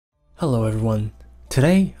Hello everyone.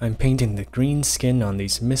 Today I'm painting the green skin on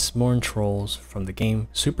these Mistmourn trolls from the game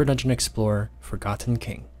Super Dungeon Explorer Forgotten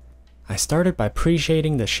King. I started by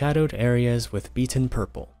pre-shading the shadowed areas with beaten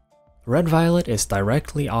purple. Red-violet is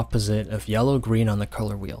directly opposite of yellow-green on the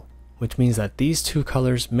color wheel, which means that these two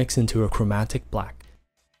colors mix into a chromatic black.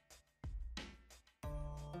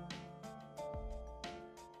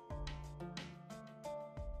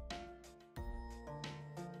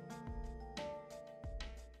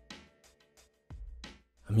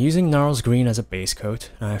 I'm using Gnarls green as a base coat,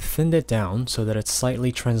 and I've thinned it down so that it's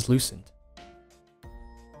slightly translucent.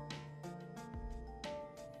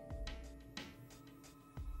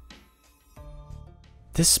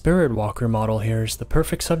 This Spirit Walker model here is the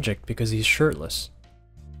perfect subject because he's shirtless.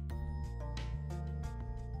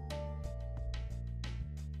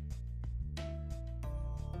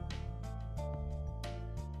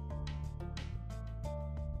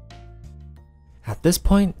 At this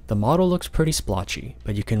point, the model looks pretty splotchy,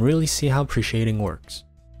 but you can really see how pre-shading works.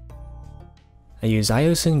 I use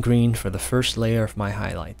Iosan green for the first layer of my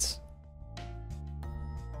highlights.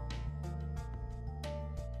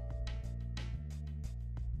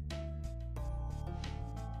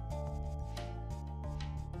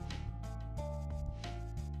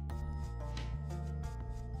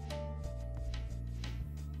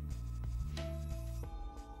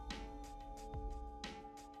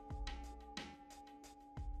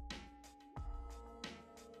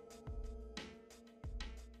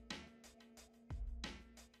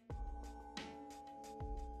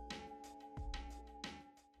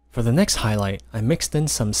 For the next highlight, I mixed in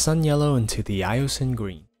some Sun Yellow into the Iosan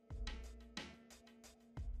green.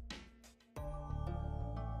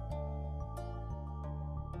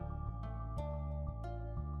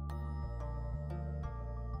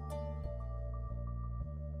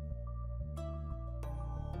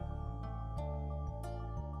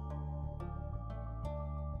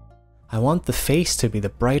 I want the face to be the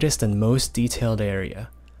brightest and most detailed area,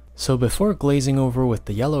 so before glazing over with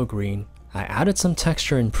the yellow-green, I added some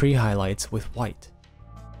texture and pre-highlights with white.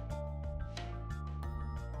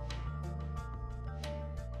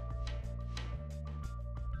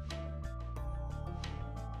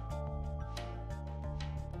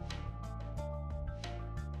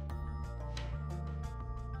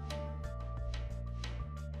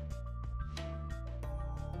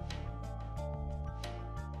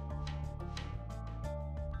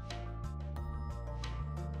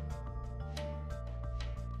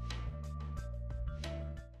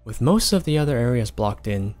 With most of the other areas blocked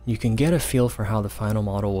in, you can get a feel for how the final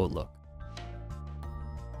model will look.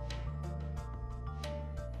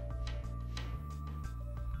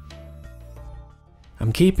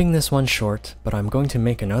 I'm keeping this one short, but I'm going to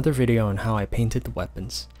make another video on how I painted the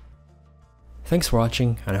weapons. Thanks for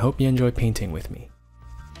watching, and I hope you enjoy painting with me.